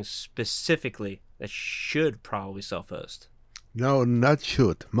about something specifically that should probably self-host. No, not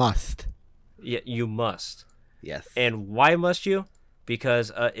should. Must. Yeah, you must. Yes. And why must you?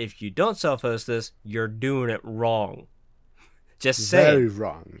 Because if you don't self-host this, you're doing it wrong. Just saying. Very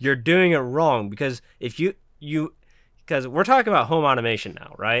wrong. You're doing it wrong because if you because we're talking about home automation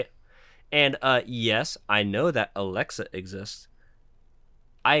now, right? And yes, I know that Alexa exists,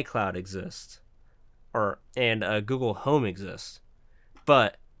 iCloud exists, and Google Home exists,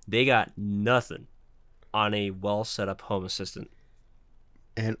 but they got nothing on a well set up home assistant.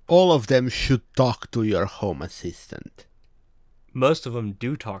 And all of them should talk to your home assistant. Most of them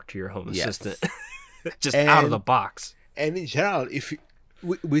do talk to your home assistant, just And out of the box. And in general, if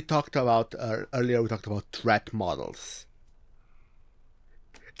we talked about earlier, we talked about threat models.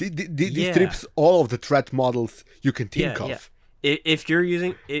 This strips all of the threat models you can think of. Yeah. If you're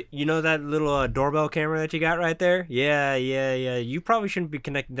using it, you know that little doorbell camera that you got right there. Yeah. You probably shouldn't be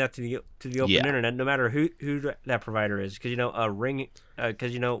connecting that to the open internet, no matter who that provider is, because Ring.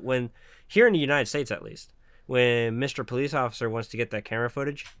 Because when here in the United States, at least, when Mr. Police Officer wants to get that camera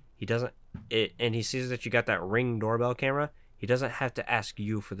footage, he doesn't. And he sees that you got that Ring doorbell camera. He doesn't have to ask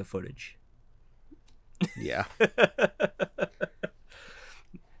you for the footage. Yeah.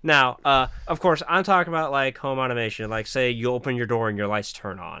 Now, of course, I'm talking about like home automation. Like, say you open your door and your lights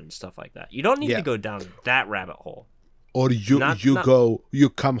turn on and stuff like that. You don't need to go down that rabbit hole. Or you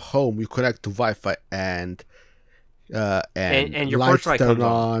come home, you connect to Wi-Fi and your lights light turn comes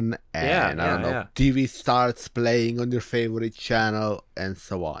on, and I don't know, TV starts playing on your favorite channel, and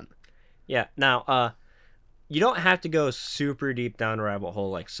so on. Yeah. Now, you don't have to go super deep down a rabbit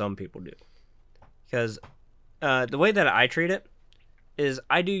hole like some people do, because the way that I treat it is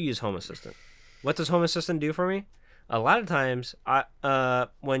I do use Home Assistant. What does Home Assistant do for me? A lot of times,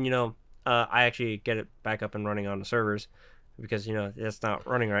 when I actually get it back up and running on the servers, because it's not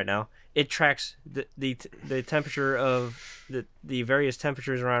running right now. It tracks the temperature of the various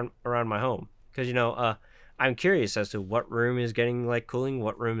temperatures around my home, because I'm curious as to what room is getting like cooling,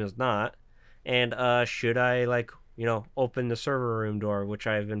 what room is not, and should I open the server room door, which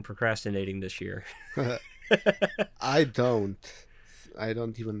I've been procrastinating this year. I don't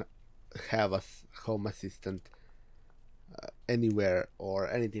even have a Home Assistant anywhere or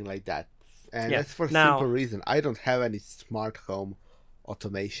anything like that. And that's for a simple reason. I don't have any smart home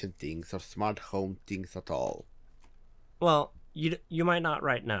automation things or smart home things at all. Well, you might not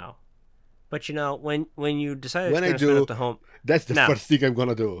right now, but when you decide when to spin up the home, that's the first thing I'm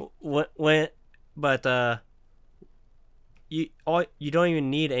gonna do. You don't even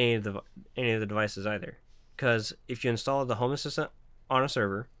need any of the devices either, because if you install the Home Assistant on a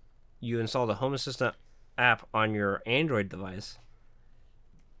server, you install the Home Assistant app on your Android device.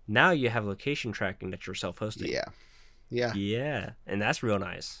 Now you have location tracking that you're self-hosting. Yeah, and that's real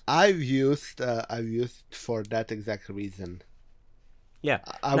nice. I've used for that exact reason. Yeah,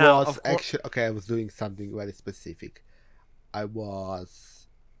 I was doing something very specific. I was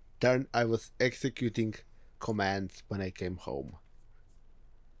executing commands when I came home,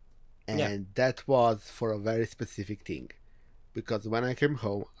 and that was for a very specific thing, because when I came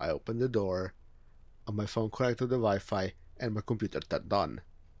home, I opened the door, and my phone connected to the Wi-Fi, and my computer turned on.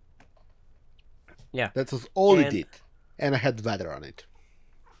 Yeah, that was all it did, and I had weather on it.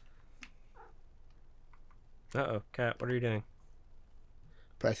 Cat, what are you doing?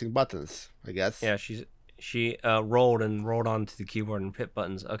 Pressing buttons, I guess. Yeah, she rolled onto the keyboard and hit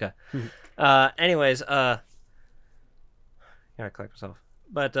buttons. Okay. Anyways, gotta collect myself.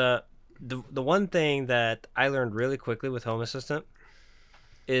 But the one thing that I learned really quickly with Home Assistant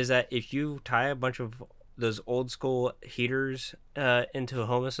is that if you tie a bunch of those old school heaters into a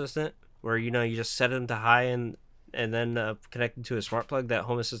Home Assistant, where you just set them to high and then connect them to a smart plug that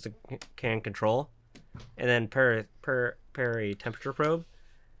Home Assistant can control, and then pair a temperature probe,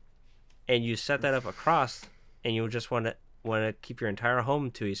 and you set that up across, and you just want to keep your entire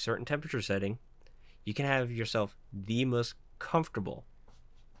home to a certain temperature setting, you can have yourself the most comfortable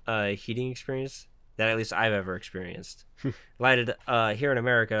heating experience that at least I've ever experienced. Lighted here in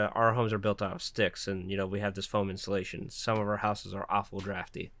America, our homes are built out of sticks, and we have this foam insulation. Some of our houses are awful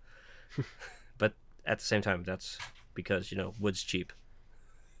drafty, but at the same time, that's because wood's cheap.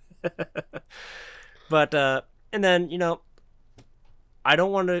 But and then I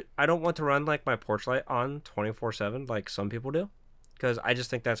don't want to run like my porch light on 24/7 like some people do, because I just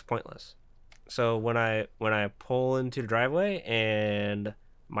think that's pointless. So when I pull into the driveway and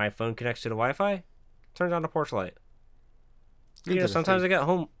my phone connects to the Wi-Fi, turns on the porch light. Sometimes I get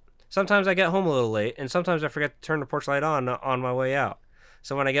home a little late, and sometimes I forget to turn the porch light on my way out.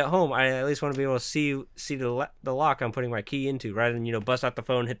 So when I get home, I at least want to be able to see the lock I'm putting my key into, rather than bust out the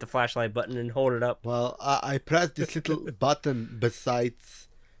phone, hit the flashlight button, and hold it up. Well, I press this little button besides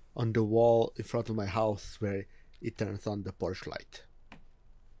on the wall in front of my house where it turns on the porch light.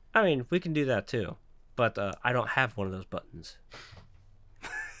 I mean, we can do that too, but I don't have one of those buttons.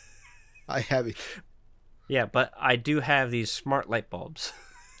 I have it. Yeah, but I do have these smart light bulbs.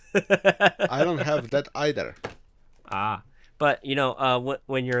 I don't have that either. But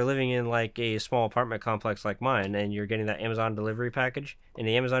when you're living in like a small apartment complex like mine, and you're getting that Amazon delivery package, and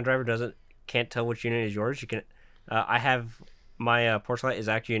the Amazon driver can't tell which unit is yours, you can. I have my porch light is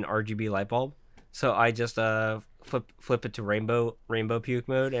actually an RGB light bulb, so I just flip it to rainbow puke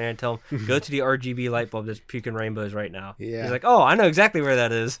mode, and I tell him go to the RGB light bulb that's puking rainbows right now. Yeah. He's like, oh, I know exactly where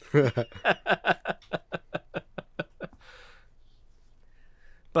that is.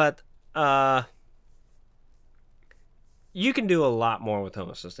 But you can do a lot more with Home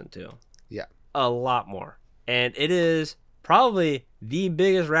Assistant too. Yeah. A lot more. And it is probably the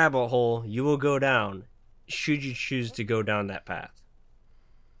biggest rabbit hole you will go down should you choose to go down that path.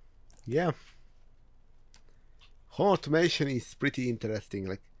 Yeah. Home automation is pretty interesting.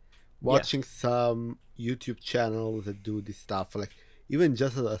 Like watching some YouTube channels that do this stuff, like even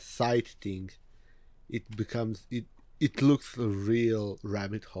just as a side thing, it looks a real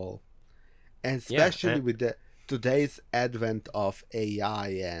rabbit hole. And especially with today's advent of AI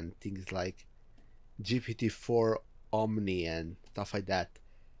and things like GPT-4 Omni and stuff like that,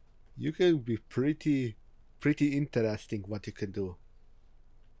 you can be pretty interesting what you can do.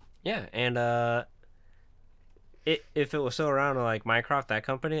 Yeah, and if it was still around, like Minecraft, that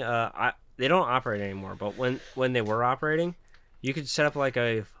company, they don't operate anymore. But when they were operating, you could set up like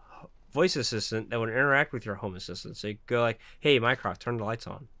a voice assistant that would interact with your Home Assistant. So you could go like, "Hey, Minecraft, turn the lights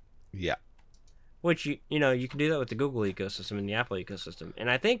on." Yeah. Which you can do that with the Google ecosystem and the Apple ecosystem. And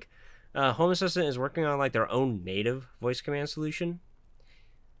I think Home Assistant is working on like their own native voice command solution.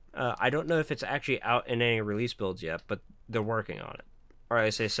 I don't know if it's actually out in any release builds yet, but they're working on it. Or at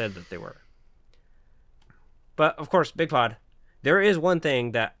least they said that they were. But of course, Bigpod, there is one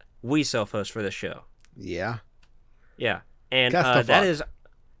thing that we self-host for this show. Yeah. Yeah. And that is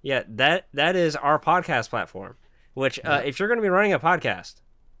our podcast platform. Which if you're going to be running a podcast,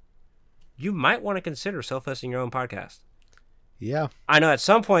 you might want to consider self-hosting your own podcast. Yeah. I know at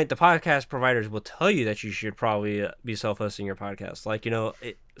some point the podcast providers will tell you that you should probably be self-hosting your podcast. Like,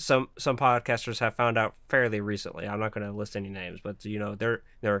 some podcasters have found out fairly recently. I'm not going to list any names, but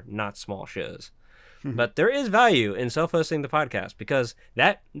they're not small shows. But there is value in self-hosting the podcast, because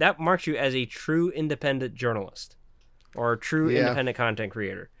that marks you as a true independent journalist or a true independent content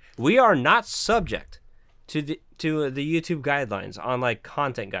creator. We are not subject to the YouTube guidelines on like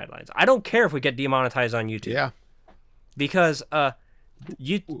content guidelines. I don't care if we get demonetized on YouTube. Yeah. Because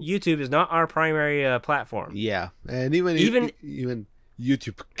YouTube is not our primary platform. Yeah, and even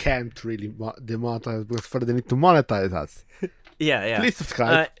YouTube can't really demonetize because for they need to monetize us. Yeah. Please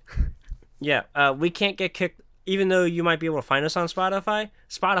subscribe. We can't get kicked, even though you might be able to find us on Spotify.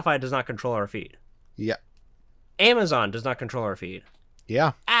 Spotify does not control our feed. Yeah. Amazon does not control our feed.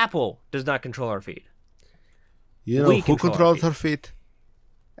 Yeah. Apple does not control our feed. You know who controls our feed?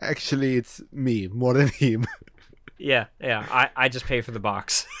 Actually, it's me more than him. Yeah. I just pay for the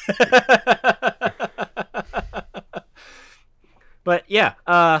box. But yeah,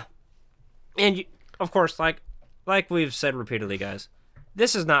 and of course, like we've said repeatedly, guys,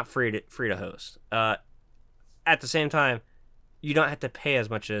 this is not free to host. At the same time, you don't have to pay as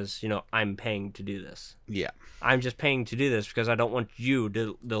much as I'm paying to do this. Yeah, I'm just paying to do this because I don't want you,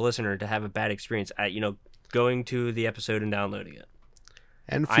 the listener, to have a bad experience at going to the episode and downloading it.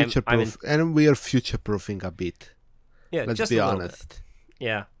 And and we are future proofing a bit. Yeah, let's just be a little honest. bit.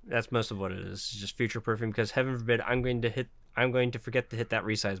 Yeah, that's most of what it is. It's just future proofing, because heaven forbid I'm going to forget to hit that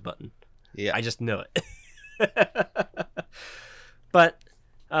resize button. Yeah. I just know it. But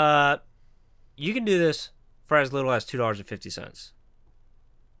you can do this for as little as $2.50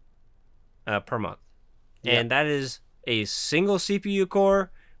 per month. Yeah. And that is a single CPU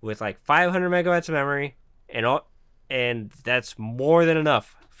core with like 500 megabytes of memory, and that's more than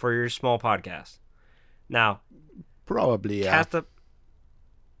enough for your small podcast. Now, Probably, yeah.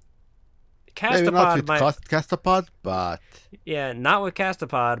 Maybe not with Castapod, but yeah, not with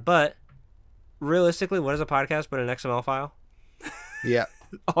Castapod, but realistically, what is a podcast but an XML file? yeah.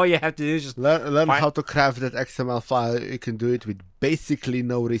 All you have to do is just learn how to craft that XML file. You can do it with basically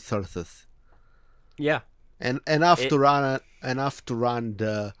no resources. Yeah. And enough to run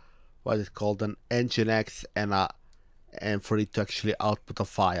the what is called an Nginx and for it to actually output a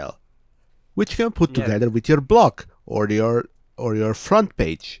file, which you can put together with your blog or your front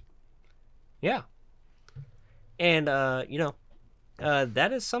page. Yeah. And that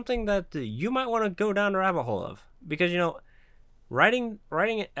is something that you might want to go down the rabbit hole of, because writing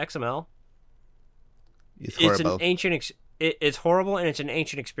XML, it's horrible and it's an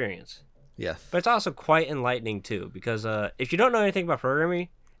ancient experience. Yes. But it's also quite enlightening too, because if you don't know anything about programming,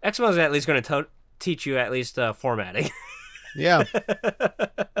 XML is at least going to teach you at least formatting. Yeah.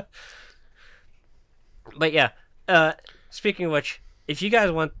 But yeah, speaking of which, if you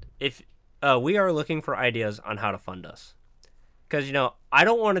guys we are looking for ideas on how to fund us, because I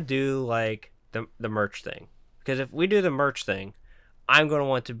don't want to do like the merch thing, because if we do the merch thing, I'm going to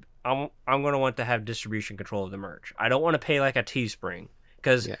want to have distribution control of the merch. I don't want to pay like a Teespring,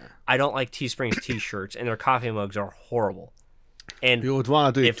 because I don't like Teespring's t-shirts, and their coffee mugs are horrible. And you would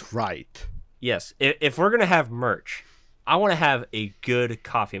want to do it right. Yes, if we're going to have merch, I want to have a good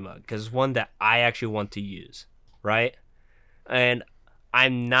coffee mug, because it's one that I actually want to use, right? And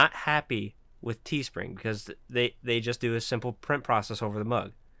I'm not happy with Teespring, because they just do a simple print process over the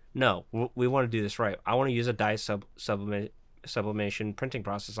mug. No, we want to do this right. I want to use a dye sublimation printing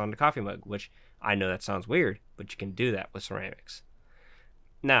process on the coffee mug, which I know that sounds weird, but you can do that with ceramics.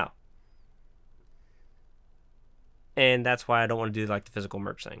 Now, and that's why I don't want to do like the physical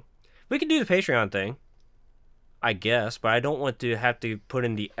merch thing. We can do the Patreon thing, I guess, but I don't want to have to put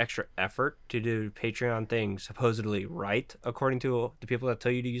in the extra effort to do Patreon thing supposedly right, according to the people that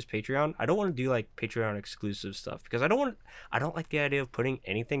tell you to use Patreon. I don't want to do like Patreon exclusive stuff, because I don't like the idea of putting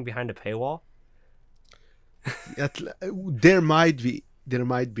anything behind a paywall. There might be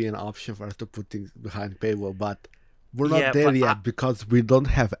an option for us to put things behind paywall, but we're not there yet, because we don't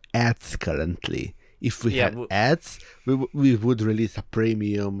have ads currently. If we had ads, we would release a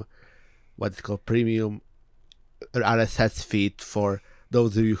premium, what's called premium RSS feed for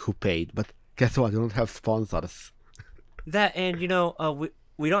those of you who paid. But guess what? We don't have sponsors. That, and we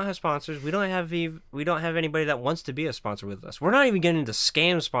don't have sponsors. We don't have anybody that wants to be a sponsor with us. We're not even getting into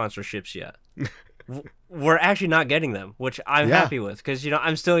scam sponsorships yet. We're actually not getting them, which I'm happy with, because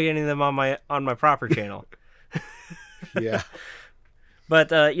I'm still getting them on my proper channel. Yeah. But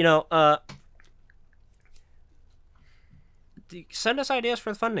send us ideas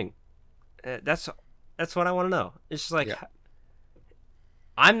for the funding. That's what I want to know. It's just like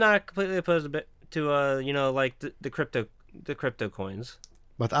I'm not completely opposed to like the crypto coins.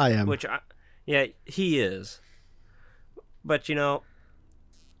 But I am. Which he is. But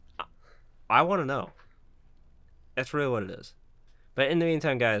I want to know. That's really what it is. But in the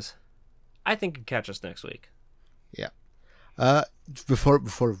meantime, guys, I think you can catch us next week. Yeah. Before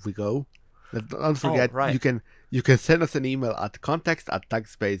we go, don't forget you can send us an email at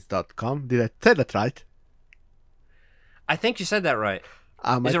context@tugspace.com. Did I say that right? I think you said that right.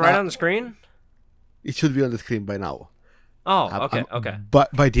 Is it right on the screen? It should be on the screen by now. Oh, okay.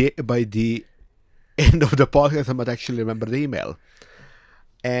 But by the end of the podcast, I might actually remember the email.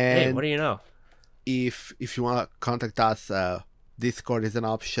 And hey, what do you know? If you want to contact us, Discord is an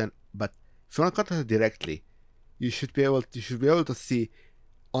option. But if you want to contact us directly, you should be able to see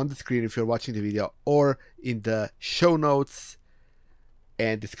on the screen if you're watching the video, or in the show notes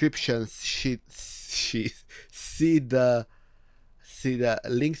and descriptions. See the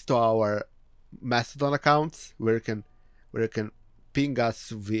links to our Mastodon accounts where you can ping us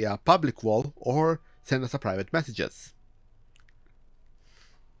via public wall or send us a private messages.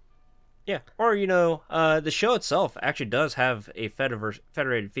 Yeah, or the show itself actually does have a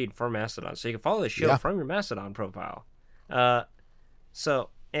federated feed for Mastodon, so you can follow the show from your Mastodon profile.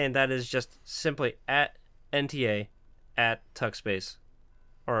 And that is just simply at NTA @Tugspace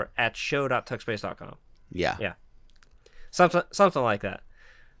or at show.tugspace.com. Yeah. Something like that.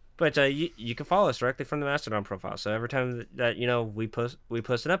 But you can follow us directly from the Mastodon profile. So every time that we post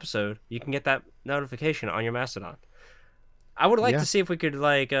an episode, you can get that notification on your Mastodon. I would like to see if we could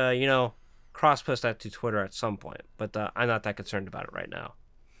cross-post that to Twitter at some point, but I'm not that concerned about it right now.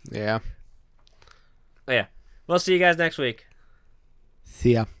 Yeah. But yeah, we'll see you guys next week.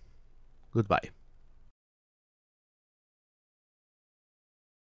 See ya. Goodbye.